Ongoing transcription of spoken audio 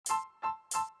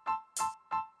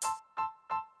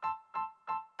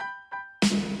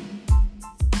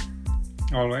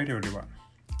Alright, everyone.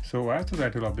 So, as the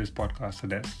title of this podcast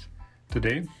suggests,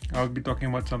 today I'll be talking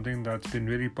about something that's been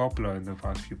very popular in the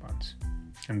past few months,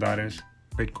 and that is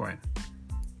Bitcoin.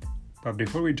 But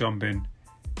before we jump in,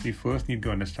 we first need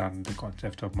to understand the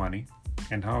concept of money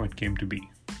and how it came to be.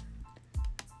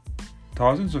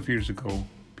 Thousands of years ago,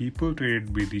 people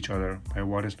traded with each other by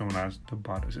what is known as the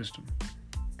barter system.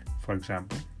 For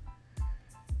example,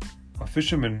 a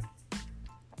fisherman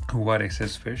who had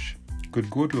excess fish could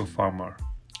go to a farmer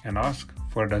and ask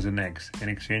for a dozen eggs in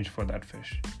exchange for that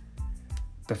fish.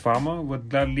 The farmer would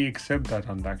gladly accept that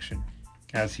transaction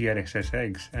as he had excess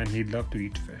eggs and he'd love to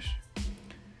eat fish.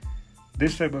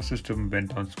 This type of system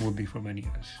went on smoothly for many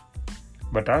years.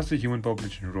 But as the human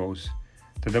population rose,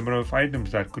 the number of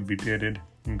items that could be traded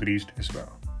increased as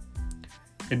well.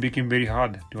 It became very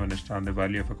hard to understand the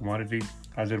value of a commodity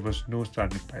as there was no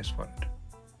standard price for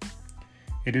it.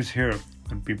 It is here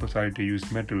when people started to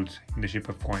use metals in the shape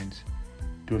of coins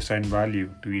to assign value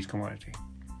to each commodity.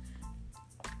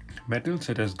 Metals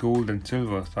such as gold and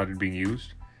silver started being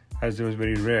used as they was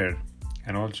very rare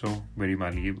and also very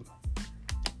malleable.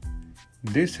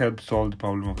 This helped solve the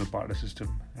problem of the barter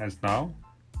system, as now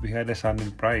we had a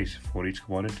standard price for each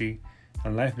commodity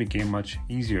and life became much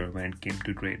easier when it came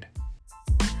to trade.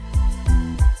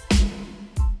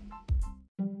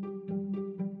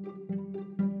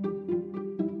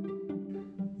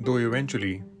 Though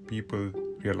eventually people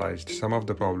realized some of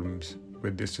the problems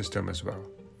with this system as well.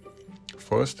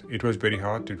 First, it was very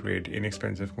hard to trade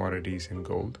inexpensive commodities in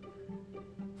gold.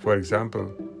 For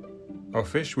example, a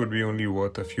fish would be only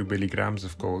worth a few milligrams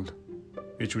of gold,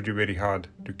 which would be very hard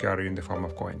to carry in the form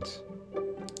of coins.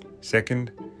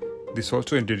 Second, this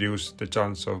also introduced the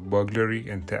chance of burglary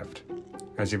and theft,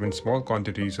 as even small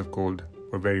quantities of gold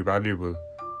were very valuable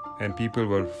and people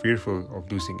were fearful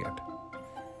of losing it.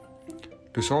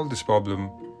 To solve this problem,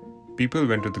 people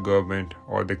went to the government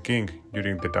or the king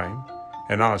during the time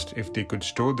and asked if they could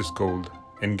store this gold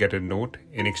and get a note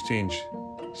in exchange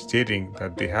stating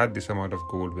that they had this amount of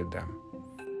gold with them.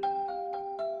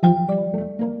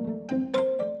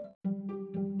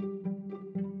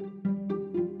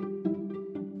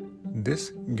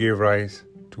 This gave rise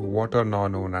to what are now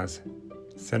known as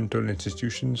central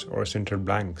institutions or central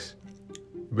banks,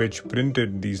 which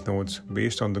printed these notes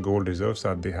based on the gold reserves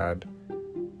that they had.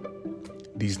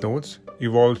 These notes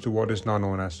evolved to what is now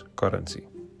known as currency.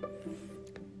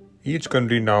 Each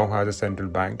country now has a central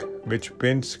bank which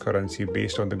prints currency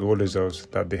based on the gold reserves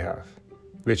that they have,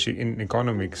 which in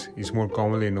economics is more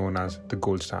commonly known as the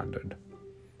gold standard.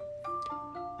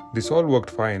 This all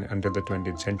worked fine until the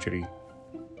 20th century,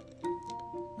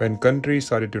 when countries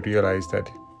started to realize that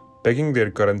pegging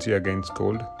their currency against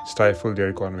gold stifled their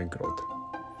economic growth.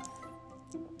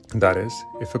 That is,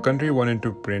 if a country wanted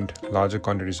to print larger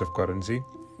quantities of currency,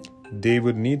 they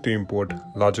would need to import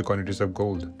larger quantities of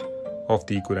gold of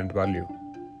the equivalent value.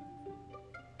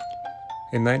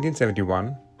 In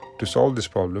 1971, to solve this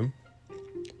problem,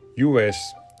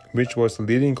 US, which was the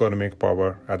leading economic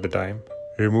power at the time,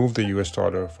 removed the US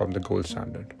dollar from the gold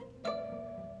standard,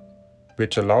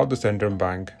 which allowed the central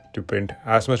bank to print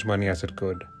as much money as it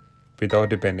could without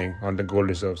depending on the gold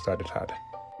reserves that it had.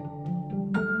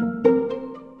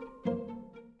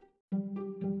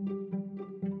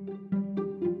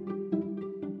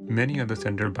 Many other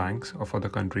central banks of other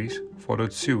countries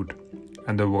followed suit,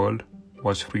 and the world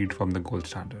was freed from the gold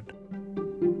standard.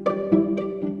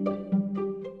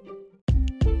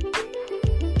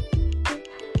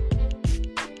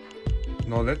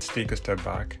 Now let's take a step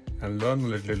back and learn a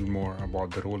little more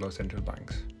about the role of central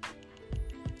banks.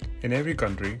 In every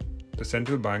country, the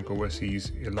central bank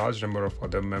oversees a large number of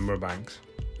other member banks,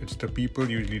 which the people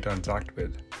usually transact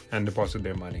with and deposit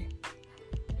their money.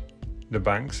 The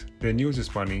banks then use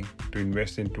this money to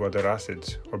invest into other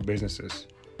assets or businesses,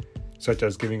 such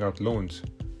as giving out loans,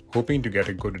 hoping to get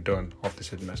a good return of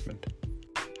this investment.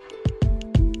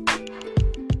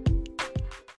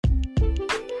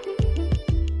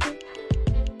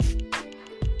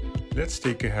 Let's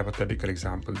take a hypothetical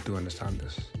example to understand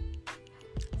this.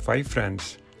 5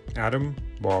 friends, Adam,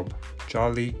 Bob,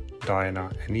 Charlie, Diana,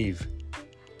 and Eve,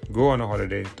 go on a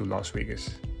holiday to Las Vegas.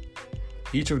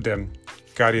 Each of them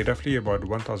carry roughly about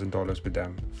 $1,000 with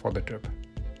them for the trip.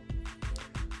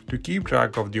 To keep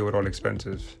track of the overall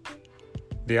expenses,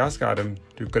 they ask Adam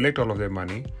to collect all of their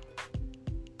money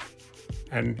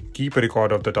and keep a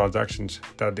record of the transactions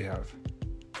that they have.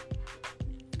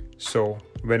 So,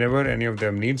 whenever any of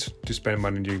them needs to spend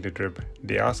money during the trip,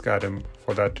 they ask Adam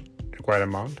for that required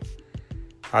amount.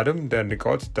 Adam then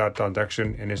records that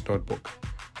transaction in his notebook,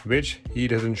 which he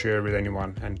doesn't share with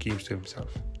anyone and keeps to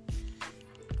himself.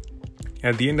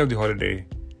 At the end of the holiday,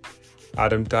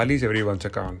 Adam tallies everyone's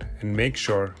account and makes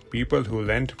sure people who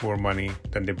lent more money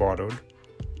than they borrowed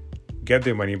get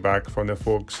their money back from the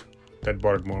folks that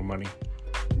borrowed more money.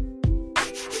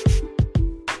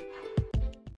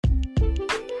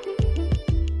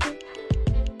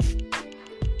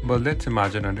 But let's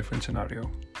imagine a different scenario.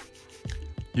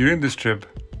 During this trip,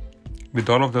 with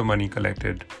all of the money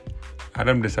collected,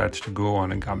 Adam decides to go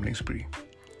on a gambling spree,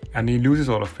 and he loses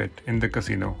all of it in the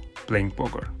casino playing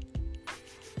poker.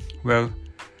 Well,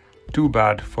 too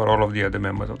bad for all of the other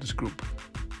members of this group.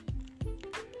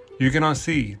 You can now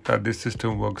see that this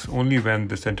system works only when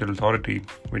the central authority,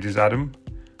 which is Adam,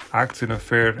 acts in a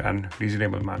fair and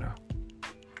reasonable manner.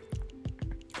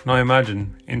 Now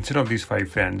imagine, instead of these 5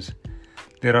 friends,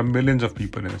 there are millions of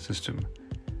people in the system,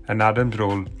 and Adam's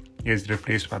role is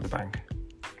replaced by the bank.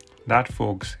 That,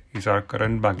 folks, is our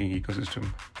current banking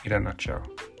ecosystem in a nutshell.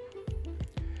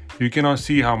 You can now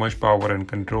see how much power and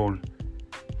control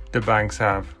the banks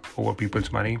have over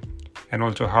people's money, and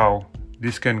also how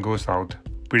this can go south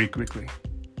pretty quickly.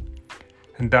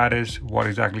 And that is what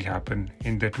exactly happened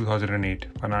in the 2008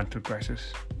 financial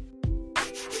crisis.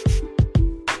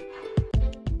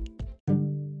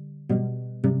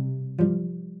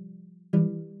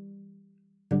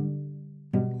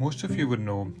 Most of you would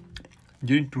know,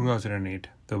 during 2008,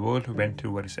 the world went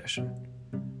through a recession.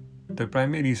 The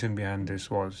primary reason behind this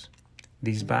was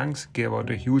these banks gave out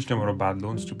a huge number of bad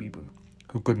loans to people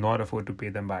who could not afford to pay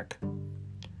them back.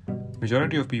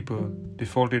 Majority of people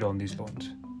defaulted on these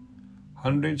loans.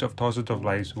 Hundreds of thousands of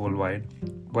lives worldwide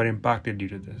were impacted due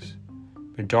to this,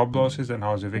 with job losses and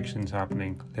house evictions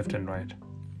happening left and right.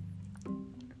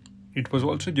 It was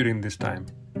also during this time,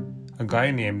 a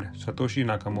guy named Satoshi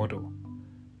Nakamoto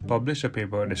published a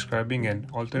paper describing an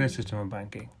alternate system of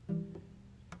banking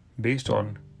based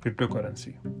on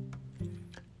cryptocurrency,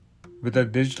 with a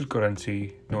digital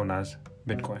currency known as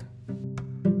Bitcoin.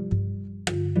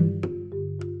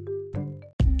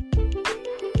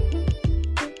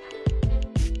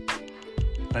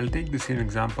 I'll take the same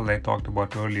example I talked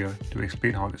about earlier to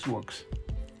explain how this works.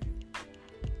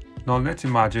 Now let's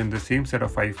imagine the same set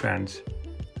of 5 friends,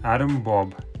 Adam,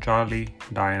 Bob, Charlie,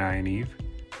 Diana, and Eve,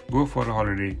 go for a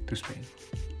holiday to Spain.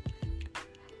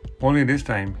 Only this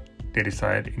time, they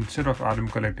decide instead of Adam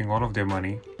collecting all of their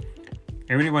money,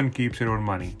 everyone keeps their own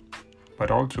money,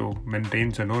 but also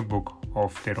maintains a notebook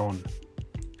of their own,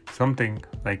 something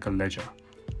like a ledger.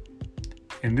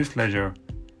 In this ledger,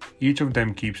 each of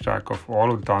them keeps track of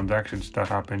all of the transactions that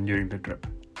happen during the trip.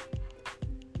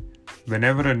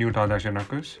 Whenever a new transaction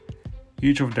occurs,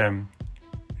 each of them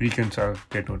reconcile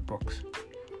their notebooks.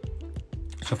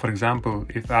 So for example,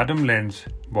 if Adam lends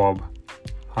Bob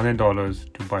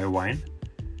 $100 to buy wine,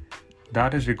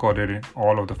 that is recorded in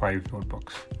all of the 5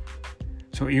 notebooks.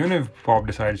 So even if Bob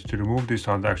decides to remove this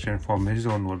transaction from his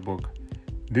own notebook,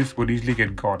 this would easily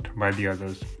get caught by the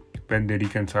others when they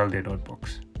reconcile their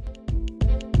notebooks.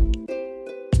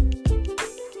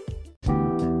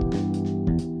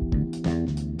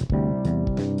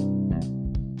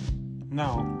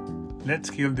 Now, let's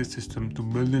scale this system to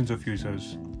millions of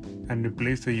users and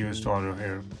replace the US dollar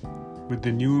here with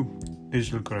the new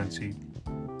digital currency,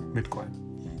 Bitcoin.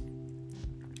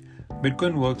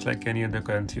 Bitcoin works like any other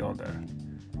currency out there,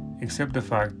 except the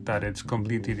fact that it's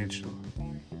completely digital.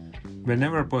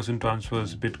 Whenever a person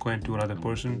transfers Bitcoin to another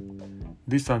person,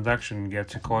 this transaction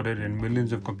gets recorded in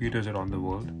millions of computers around the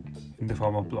world in the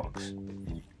form of blocks.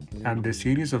 And this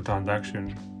series of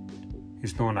transactions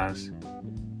is known as,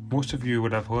 most of you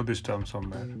would have heard this term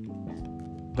somewhere,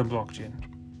 the blockchain.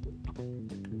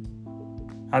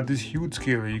 At this huge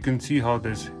scale, you can see how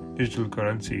this digital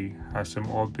currency has some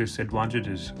obvious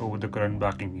advantages over the current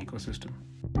banking ecosystem.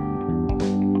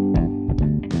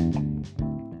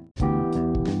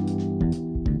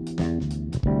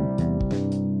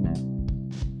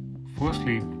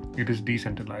 Firstly, it is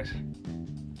decentralized.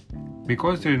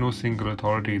 Because there is no single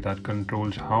authority that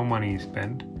controls how money is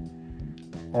spent,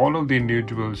 all of the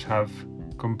individuals have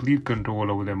complete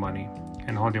control over their money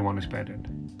and how they want to spend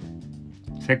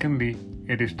it. Secondly,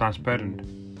 it is transparent.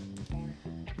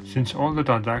 Since all the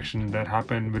transactions that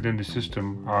happen within the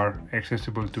system are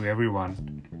accessible to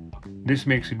everyone, this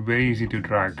makes it very easy to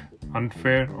track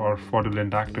unfair or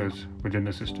fraudulent actors within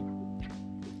the system.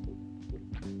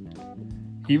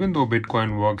 Even though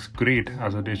Bitcoin works great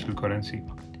as a digital currency,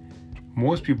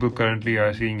 most people currently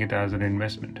are seeing it as an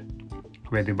investment,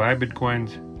 where they buy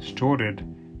Bitcoins, store it,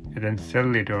 and then sell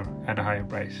later at a higher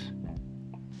price.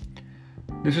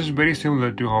 This is very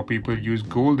similar to how people use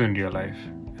gold in real life,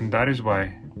 and that is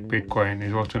why Bitcoin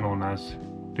is also known as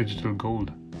digital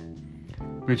gold,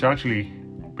 which actually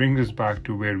brings us back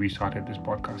to where we started this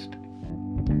podcast.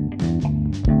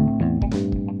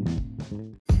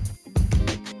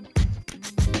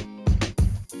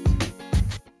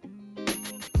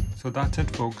 So that's it,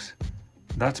 folks.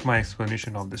 That's my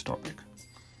explanation of this topic.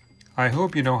 I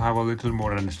hope you now have a little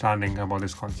more understanding about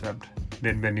this concept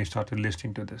than when you started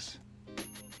listening to this.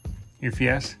 If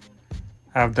yes,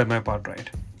 I've done my part right.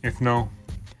 If no,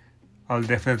 I'll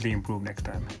definitely improve next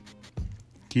time.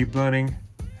 Keep learning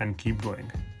and keep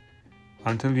growing.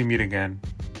 Until we meet again,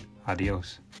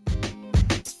 adios.